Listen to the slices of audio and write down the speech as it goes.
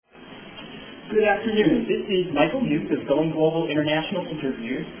Good afternoon. This is Michael Muth of Going Global International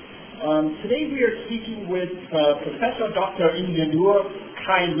Interviewers. Today we are speaking with Professor Dr. Ingenur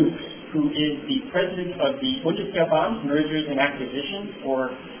Kai Lux, who is the president of the Bundesverband Mergers and Acquisitions,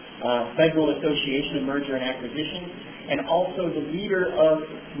 or Federal Association of Merger and Acquisitions, and also the leader of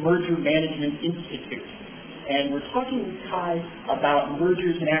Merger Management Institute. And we're talking with Kai about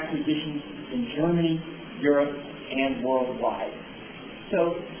mergers and acquisitions in Germany, Europe, and worldwide.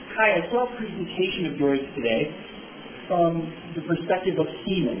 So, Kai, I saw a presentation of yours today from the perspective of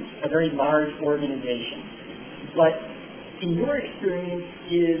Siemens, a very large organization. But in your experience,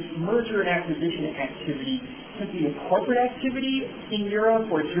 is merger and acquisition activity simply a corporate activity in Europe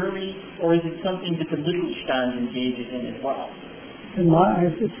or Germany, or is it something that the Mittelstand engages in as well? In my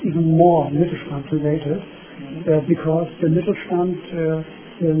eyes, it's even more Mittelstand related, because the Mittelstand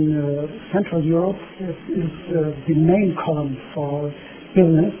in Central Europe is the main column for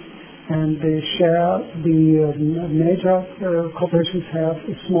business, and they share the major corporations have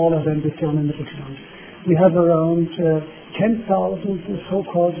is smaller than the German Mittelstand. We have around 10,000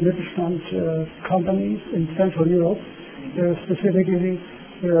 so-called Mittelstand companies in Central Europe, specifically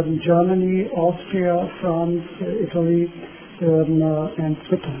Germany, Austria, France, Italy, and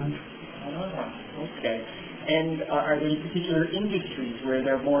Switzerland. Okay. And are there any particular industries where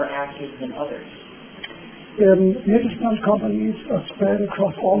they're more active than others? Mittelstand companies are spread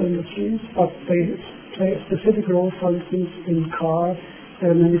across all industries, but they play a specific role, for instance, in car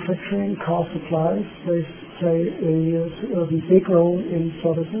manufacturing, car supplies. They play a big role in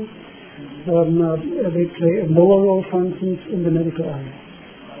services. They play a lower role, for instance, in the medical area.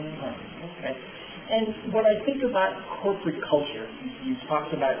 Okay. And when I think about corporate culture, you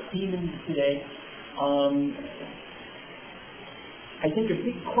talked about Siemens today. I think a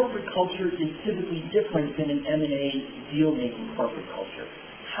big corporate culture is typically different than an M&A deal-making corporate culture.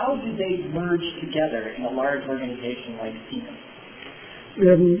 How do they merge together in a large organization like Siemens?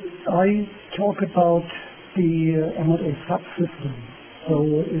 I talk about the M&A subsystem. So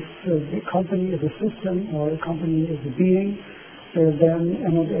if the company is a system or a company is a being, then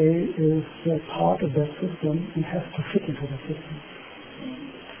M&A is part of that system and has to fit into that system.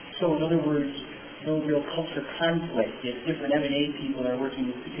 So in other words, no real culture conflict if different M&A people are working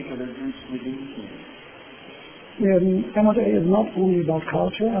with particular groups within teams. M&A is not only about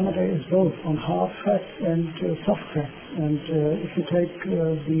culture. M&A is both on hard facts and soft facts. And if you take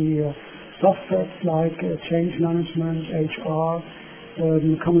the soft facts like change management, HR,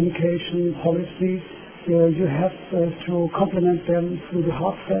 communication, policy, you have to complement them through the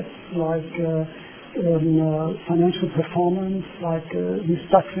hard facts like financial performance, like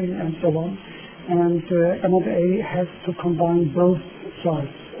restructuring and so on. And M&A has to combine both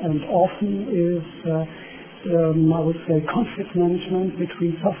sides, and often is, I would say, conflict management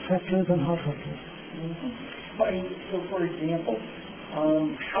between soft factors and hard factors. So, for example,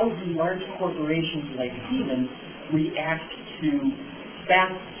 how do large corporations like Siemens react to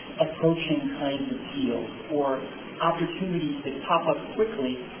fast-approaching kinds of deals or opportunities that pop up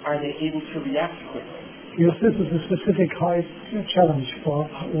quickly? Are they able to react quickly? Yes, this is a specific high challenge for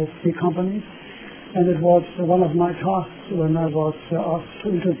big companies. And it was one of my tasks when I was asked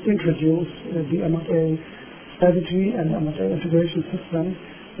to introduce the M&A strategy and M&A integration system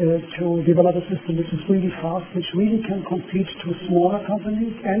to develop a system which is really fast, which really can compete to smaller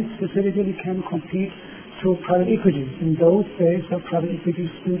companies and specifically can compete to private equity. In those days, private equity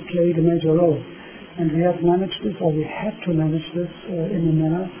still played a major role. And we have managed this, or we had to manage this in a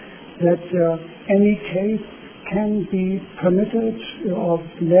manner that any case can be permitted or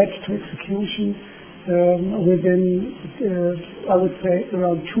led to execution within, I would say,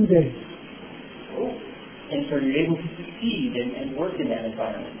 around 2 days. And so you're able to succeed and work in that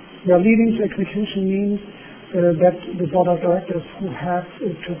environment. Yeah, leading to execution means that the board of directors who have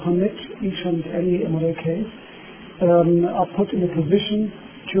to commit each and any M&A case are put in a position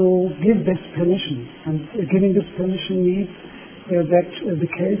to give this permission. And giving this permission means that the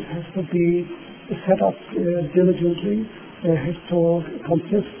case has to be set up diligently, has to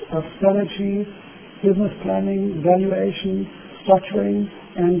consist of strategy, business planning, valuation, structuring,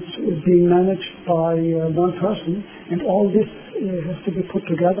 and being managed by one person. And all this has to be put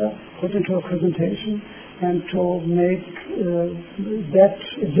together, put into a presentation, and to make that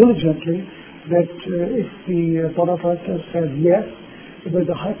diligently that if the board of directors says yes, with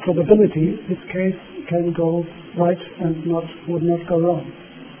a high probability, this case can go right and would not go wrong.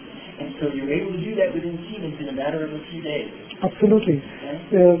 And so you're able to do that within Siemens in a matter of a few days. Absolutely.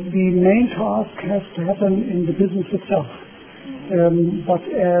 The main task has to happen in the business itself. But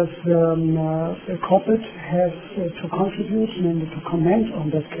as a corporate has to contribute and to comment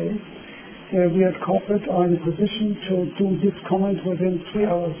on that case, we at corporate are in a position to do this comment within 3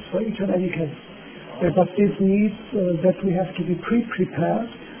 hours for each and any case. But this means that we have to be pre-prepared,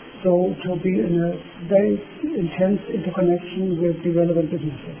 so to be in a very intense interconnection with the relevant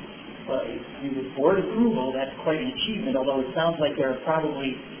businesses. Well, with board approval, that's quite an achievement, although it sounds like there are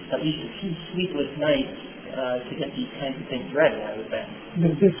probably at least a few sleepless nights to get these kinds of things ready, I would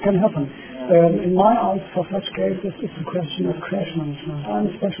think. This can happen. In my eyes, for such cases, it's a question of crash management. I'm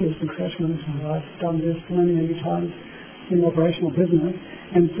a specialist in crash management. I've done this many times in operational business,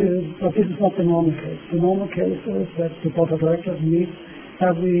 but this is not the normal case. The normal case is that the board of directors meets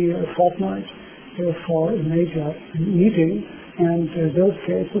every fortnight for a major meeting, and those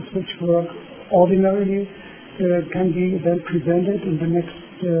cases which work ordinarily can be then presented in the next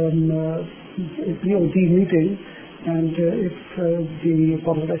BOD meeting, and if the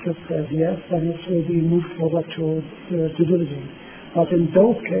board of directors says yes, then it will be moved forward to due diligence. But in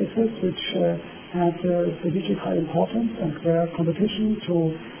those cases which have strategic high importance and where competition to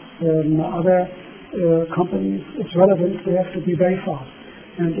other companies is relevant, we have to be very fast.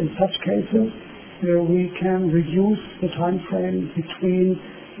 And in such cases, we can reduce the time frame between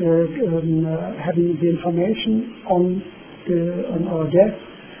having the information on our desk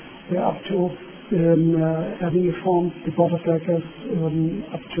up to having informed the board of directors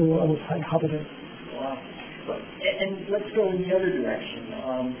up to, I would say, half a day. Wow. And let's go in the other direction.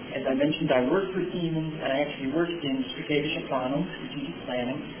 As I mentioned, I worked for Siemens, and I actually worked in strategische Planung, strategic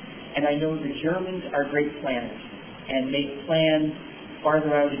planning, and I know the Germans are great planners and make plans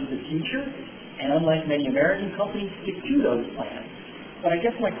farther out into the future, and unlike many American companies, stick to those plans. But I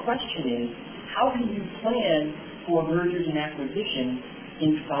guess my question is, how can you plan for mergers and acquisitions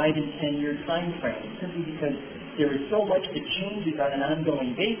in 5 and 10 year time frames? Simply because there is so much that changes on an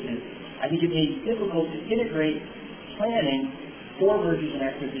ongoing basis, I think it may be difficult to integrate planning for mergers and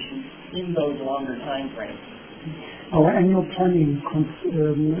acquisitions in those longer time frames. Our annual planning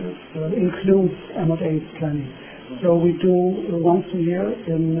includes M&A planning. So we do once a year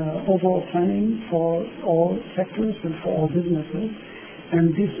in overall planning for all sectors and for all businesses,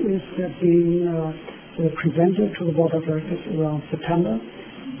 and this is being presented to the board of directors around September.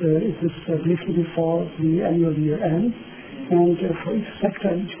 It is briefly before the annual year ends, and for each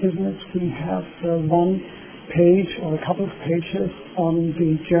sector, each business, we have one page or a couple of pages on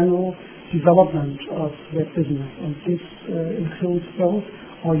the general development of that business, and this includes both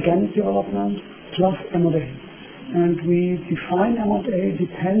organic development plus M&A. And we define M&A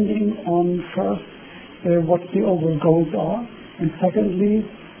depending on first what the overall goals are, and secondly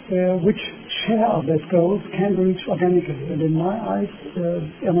which share of that goals can be reached organically. And in my eyes,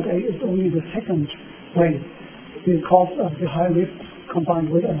 M&A is only the second way because of the high risk combined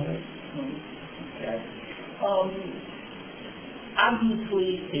with M&A. Okay. Obviously,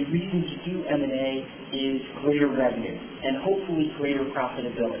 a reason to do M&A is greater revenue and hopefully greater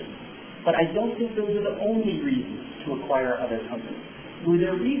profitability. But I don't think those are the only reasons to acquire other companies. Were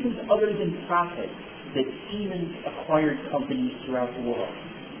there reasons other than profit that Siemens acquired companies throughout the world?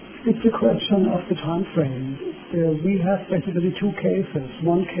 It's a question of the time frame. We have basically two cases.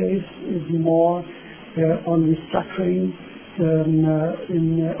 One case is more on restructuring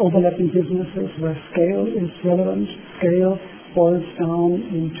in overlapping businesses where scale is relevant. Scale boils down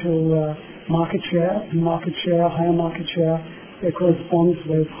into market share. Higher market share corresponds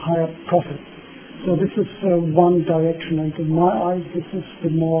with higher profits. So this is one direction, and in my eyes this is the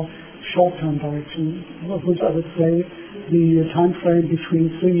more short-term direction, which I would say the time frame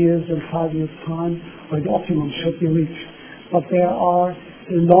between 3 years and 5 years time, where the optimum should be reached. But there are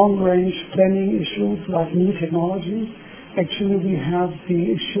long-range planning issues like new technologies. Actually, we have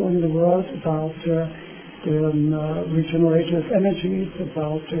the issue in the world about regenerative energies,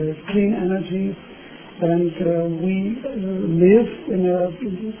 about clean energies, and we live in a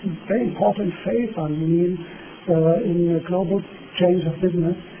very important phase, I mean, in a global change of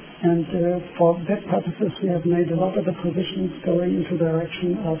business. And for that purposes, we have made a lot of acquisitions going into the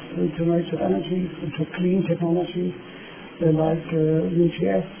direction of regenerative energies, into clean technologies, like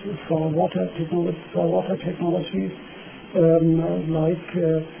UGS for water technologies, like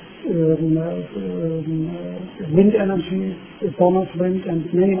wind energy, bonus wind,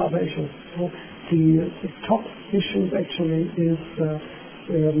 and many other issues. So the top issue actually is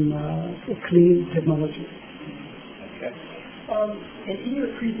clean technology. And in your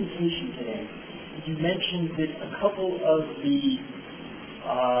presentation today, you mentioned that a couple of the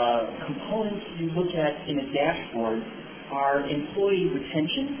components you look at in a dashboard are employee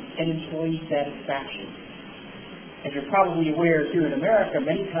retention and employee satisfaction. As you're probably aware, here in America,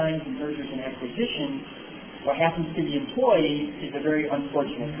 many times in mergers and acquisitions, what happens to the employees is a very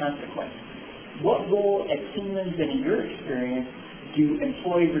unfortunate consequence. what role at Siemens and in your experience do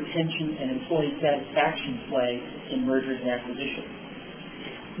employee retention and employee satisfaction play in mergers and acquisitions?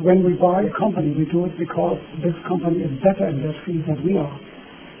 When we buy a company, we do it because this company is better in that field than we are.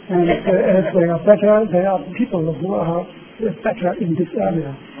 And as they are better, there are people who are better in this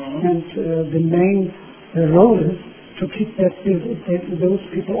area. And the main role is to keep those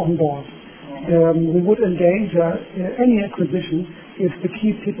people on board. We would endanger any acquisition if the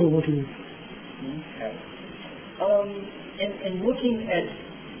key people would leave. Okay. And looking at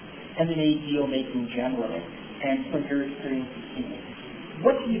M&A deal making generally, and from your experience with Siemens,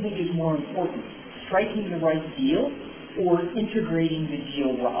 what do you think is more important, striking the right deal or integrating the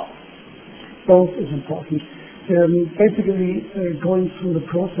deal well? Both is important. Basically, going through the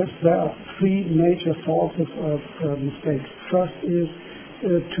process, there are three major sources of mistakes. First is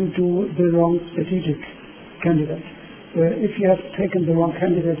to do the wrong strategic candidate. If you have taken the wrong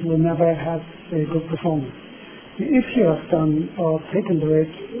candidate, you will never have a good performance. If you have done or taken the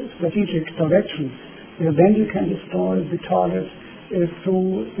right strategic direction, then you can destroy the target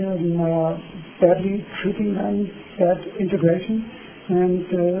through badly treating them, bad integration. And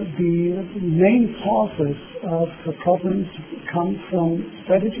the main sources of the problems come from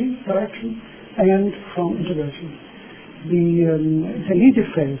strategy direction and from integration. The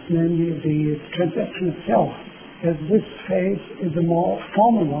intermediate phase, namely the transaction itself, as this phase is a more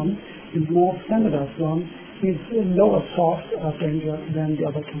formal one, is more standardized one, is a lower source of danger than the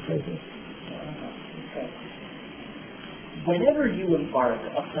other two phases. Okay. Whenever you embark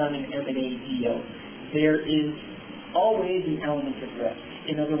upon an M&A deal, there is always an element of risk.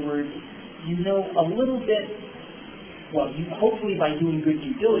 In other words, you know a little bit, well, you hopefully by doing good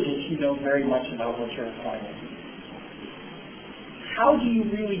due diligence, you know very much about what you're acquiring. How do you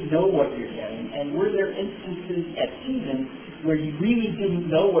really know what you're getting? And were there instances at Siemens where you really didn't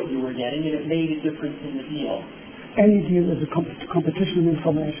know what you were getting and it made a difference in the deal? Any deal is a competition in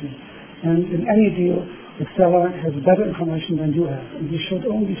information. And in any deal, the seller has better information than you have. And you should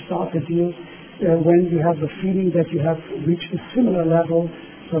only start the deal when you have the feeling that you have reached a similar level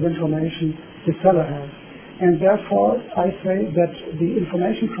of information the seller has. And therefore, I say that the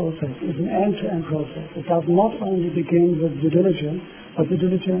information process is an end-to-end process. It does not only begin with due diligence, but due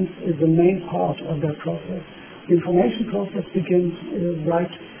diligence is the main part of that process. The information process begins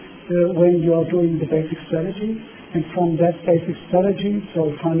when you are doing the basic strategy, and from that basic strategy,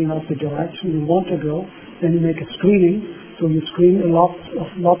 so finding out the direction you want to go, then you make a screening, so you screen lots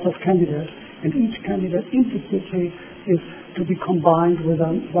of candidates, and each candidate implicitly is to be combined with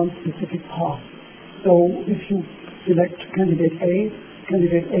one specific part. So if you select candidate A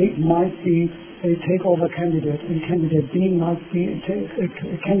might be a takeover candidate, and candidate B might be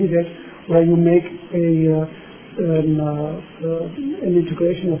a candidate where you make an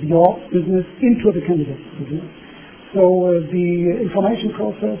integration of your business into the candidate's business. So the information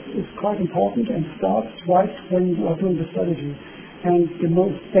process is quite important and starts right when you are doing the strategy. And the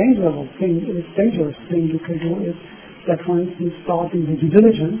most dangerous thing you can do is that, for instance, starting the due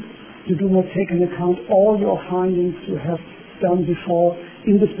diligence, you do not take into account all your findings you have done before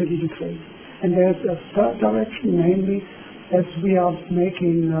in the strategic phase. And there's a third direction, namely, as we are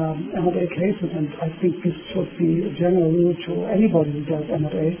making M&A cases, and I think this should be a general rule to anybody who does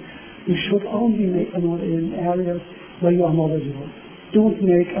M&A, you should only make M&A in areas where you are knowledgeable. Don't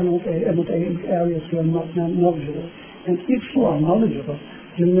make M&A in areas where you are not knowledgeable. And if you are knowledgeable,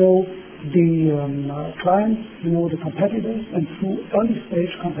 you know the clients, you know the competitors, and through early stage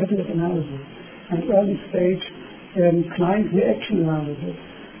competitive analysis and early stage client reaction analysis,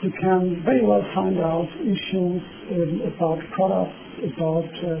 you can very well find out issues about products, about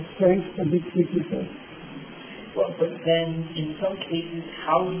strengths and weaknesses. Well, but then in some cases,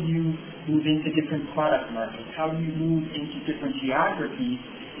 how do you move into different product markets? How do you move into different geographies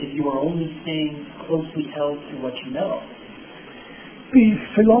if you are only staying closely held to what you know? The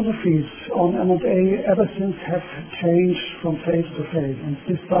philosophies on M&A ever since have changed from phase to phase, and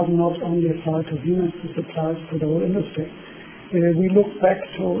this does not only apply to Siemens, this applies to the whole industry. We look back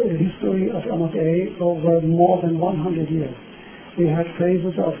to a history of M&A over more than 100 years. We had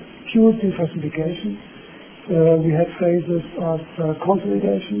phases of pure diversification, we had phases of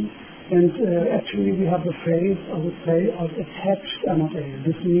consolidation, and actually we have a phase, I would say, of attached M&A.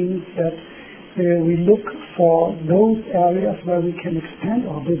 This means that we look for those areas where we can expand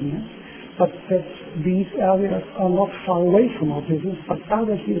our business, but that these areas are not far away from our business, but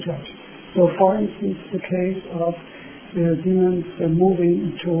directly attached. So, for instance, the case of Siemens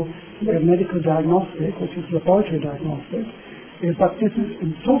moving into medical diagnostic, which is laboratory diagnostic, but this is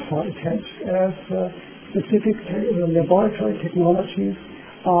in so far attached as specific laboratory technologies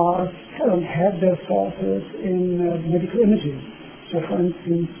have their sources in medical imaging. So, for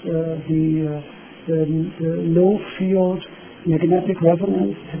instance, the low-field magnetic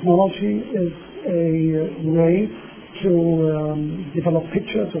resonance technology is a way to develop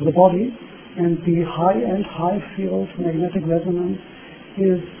pictures of the body, and the high-end, high-field magnetic resonance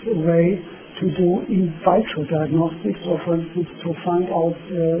is a way to do in vitro diagnostics, or for instance, to find out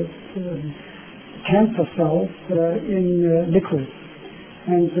cancer cells in liquid.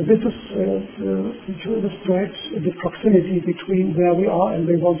 And this is to illustrate the proximity between where we are and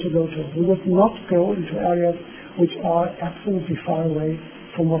where we want to go to. We would not go into areas which are absolutely far away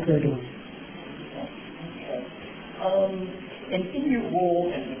from what we're doing. And in your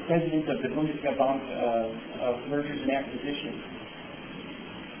role as the president of the Bundesverband of Mergers and Acquisitions,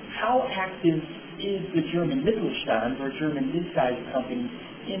 how active is the German Mittelstand or German mid-sized companies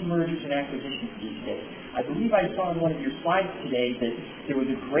in mergers and acquisitions these days? I believe I saw in one of your slides today that there was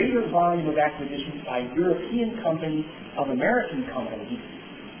a greater volume of acquisitions by European companies of American companies.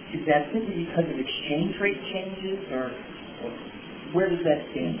 Is that simply because of exchange rate changes, or where does that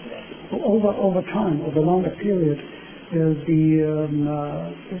stand today? Over time, over a longer period, the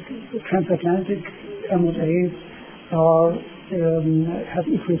transatlantic M&As have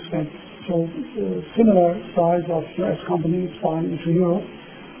increased strength. So similar size of U.S. companies buying into Europe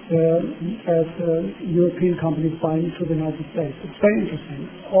as European companies buying into the United States. It's very interesting,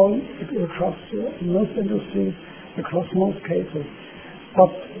 all across most industries, across most cases.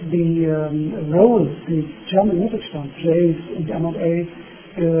 But the role the German Mittelstand plays in the M&A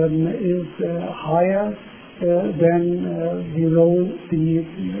is higher than the role the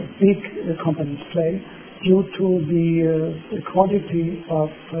big companies play due to the quantity of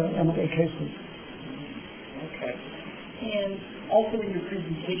M&A cases. Okay. And also in your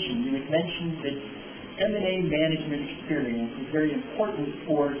presentation, you had mentioned that M&A management experience is very important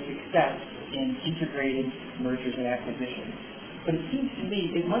for success in integrating mergers and acquisitions. But it seems to me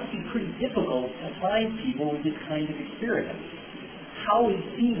it must be pretty difficult to find people with this kind of experience. How is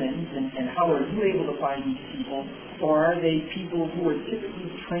Siemens and how are you able to find these people, or are they people who are typically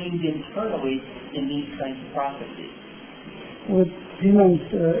trained internally in these kinds of processes? Well, Siemens,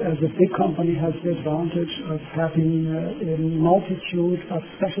 as a big company, has the advantage of having a multitude of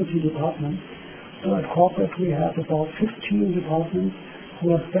specialty departments. So at corporate we have about 15 departments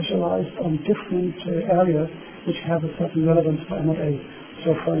who are specialized on different areas which have a certain relevance for M&A.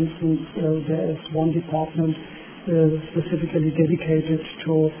 So for instance, there is one department specifically dedicated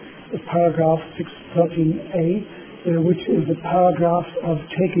to paragraph 613A, which is a paragraph of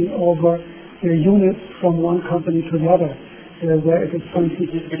taking over units from one company to the other. Where it is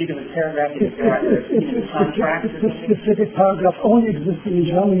this particular paragraph is contract. It's a specific paragraph only existing in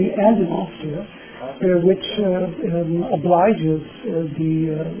Germany and in Austria, which obliges the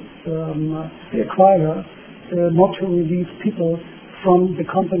acquirer not to release people from the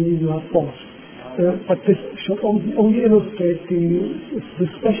company you have bought. But this should only illustrate the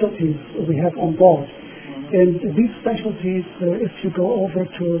specialties we have on board. And these specialties, if you go over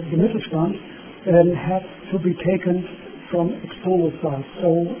to the Mittelstand, have to be taken from external sides, so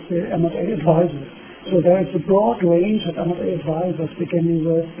the M&A advisors. So there is a broad range of M&A advisors, beginning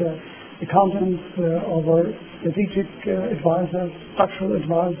with accountants, over strategic advisors, structural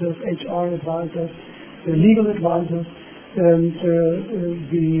advisors, HR advisors, legal advisors, and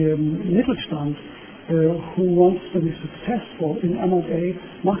the Mittelstand, who wants to be successful in M&A,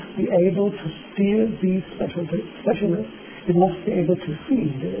 must be able to steer these specialists. It must be able to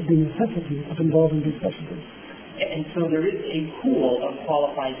see the necessity of involving these specialists. And so there is a pool of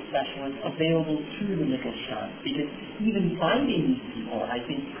qualified specialists available to the Mittelstand, because even finding these people, I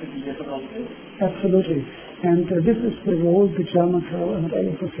think, could be difficult too. Absolutely. And this is the role the German Federal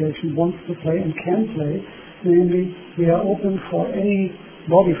M&A Association wants to play and can play. Namely, we are open for any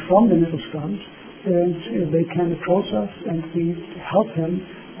body from the Mittelstand, and they can approach us and we help them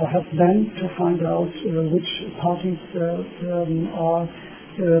or help them to find out which parties are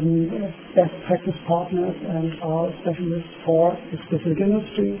best practice partners and are specialists for a specific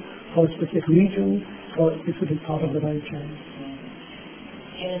industry, for a specific region, for a specific part of the value chain.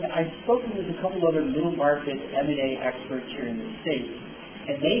 And I've spoken with a couple other middle market M&A experts here in the States,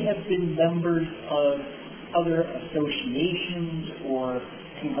 and they have been members of other associations or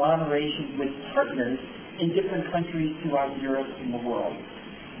conglomerations with partners in different countries throughout Europe and the world.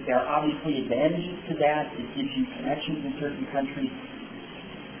 There are obviously advantages to that. It gives you connections in certain countries.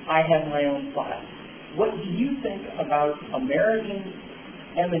 I have my own thoughts. What do you think about American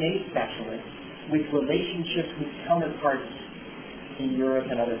M&A specialists with relationships with counterparts in Europe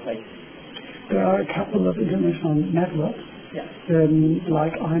and other places? There are a couple of international networks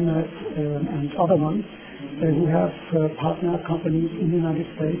like IMED and other ones, who have partner companies in the United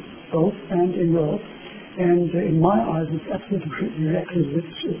States, both, and in Europe. And in my eyes, it's absolutely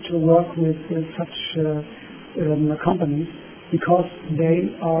prerequisite to work with such companies, because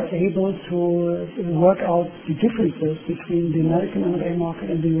they are able to work out the differences between the American M&A market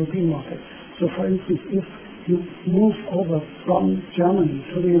and the European market. So, for instance, if you move over from Germany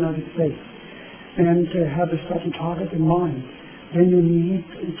to the United States and have a certain target in mind, then you need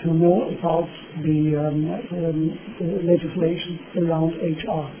to know about the legislation around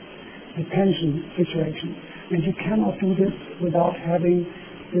HR, the pension situation. And you cannot do this without having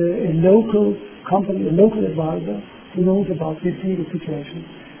a local company, a local advisor who knows about this legal situation.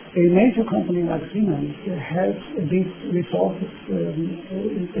 A major company like Siemens has these resources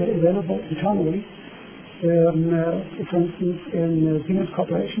available internally, for instance, in Siemens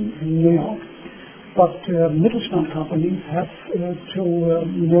Corporation in New York. But Mittelstand companies have to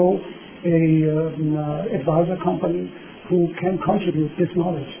know a advisor company who can contribute this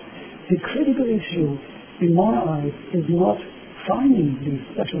knowledge. The critical issue, in my eyes, is not finding these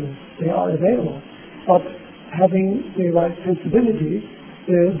specialists. They are available, but having the right sensibility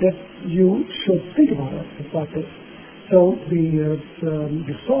that you should think about it like this. So the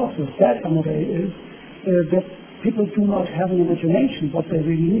source of that M&A is that people do not have an imagination what they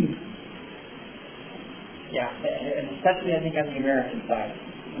really need. Yeah, and especially I think on the American side,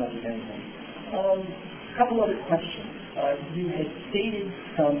 as much as anything. A couple other questions. You had stated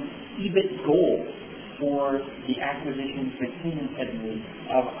some EBIT goals for the acquisitions that Siemens had made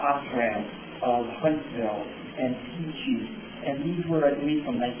of Osram, of Huntsville, and Peachy. And these were, I believe,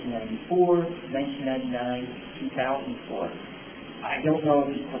 from 1994, 1999, 2004. I don't know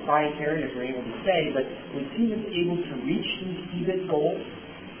if it's proprietary, if you're able to say, but was Siemens able to reach these EBIT goals?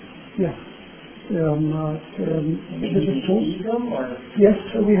 Yes. Did you see them, or? Yes,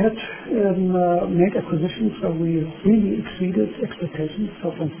 we had made acquisitions where we really exceeded expectations.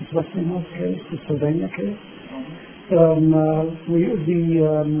 So, for instance, Westinghouse case, the Sylvania case. The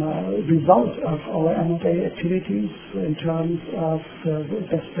result of our M&A activities in terms of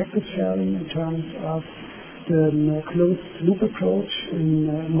best practice sharing, in terms of the closed loop approach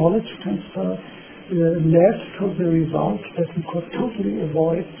in knowledge transfer, led to the result that we could totally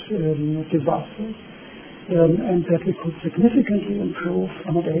avoid disasters and that we could significantly improve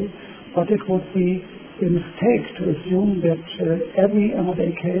M&A, but it would be a mistake to assume that every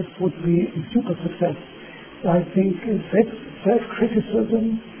M&A case would be a super success. I think self-criticism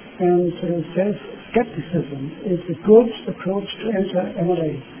and self-skepticism is a good approach to enter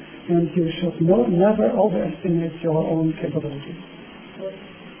M&A, and you should never overestimate your own capabilities.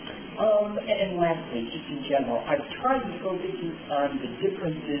 And lastly, just in general, I've tried to focus on the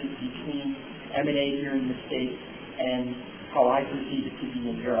differences between M&A here in the States and how I perceive it to be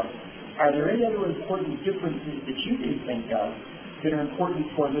in Europe. Are there any other important differences that you can think of that are important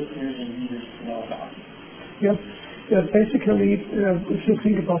for listeners and readers to know about? Yes. Basically, if you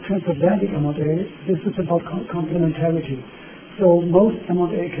think about transatlantic M&A, this is about complementarity. So most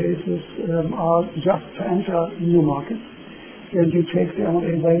M&A cases are just to enter new markets. And you take the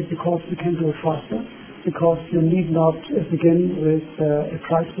M&A way because you can do it faster, because you need not begin with a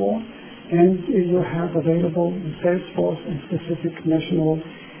price war, and you have available sales force and specific national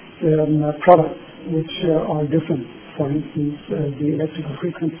products which are different. For instance, the electrical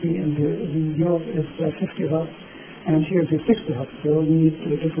frequency in Europe is 50 Hertz, and here it is 60 Hertz, so you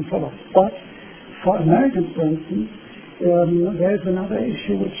need different products. But for Americans, for instance, there is another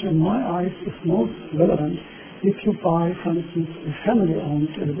issue which in my eyes is most relevant. If you buy, for instance, a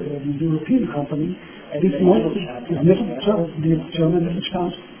family-owned European company, the German Mittelstand,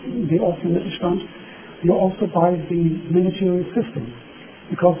 the Austrian Mittelstand, you also buy the military systems,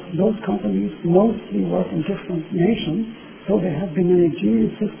 because those companies mostly work in different nations, so they have the managerial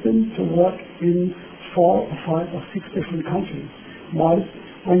system to work in 4 or 5 or 6 different countries. While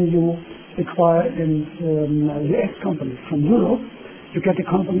when you acquire a US company from Europe, you get a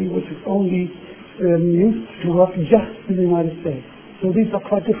company which is only used to work just in the United States. So these are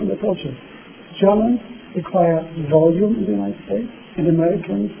quite different approaches. Germans require volume in the United States, and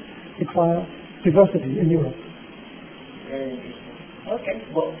Americans require diversity in Europe. Very interesting. Okay.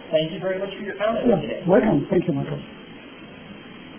 Well, thank you very much for your comments today. Welcome. Thank you, Michael.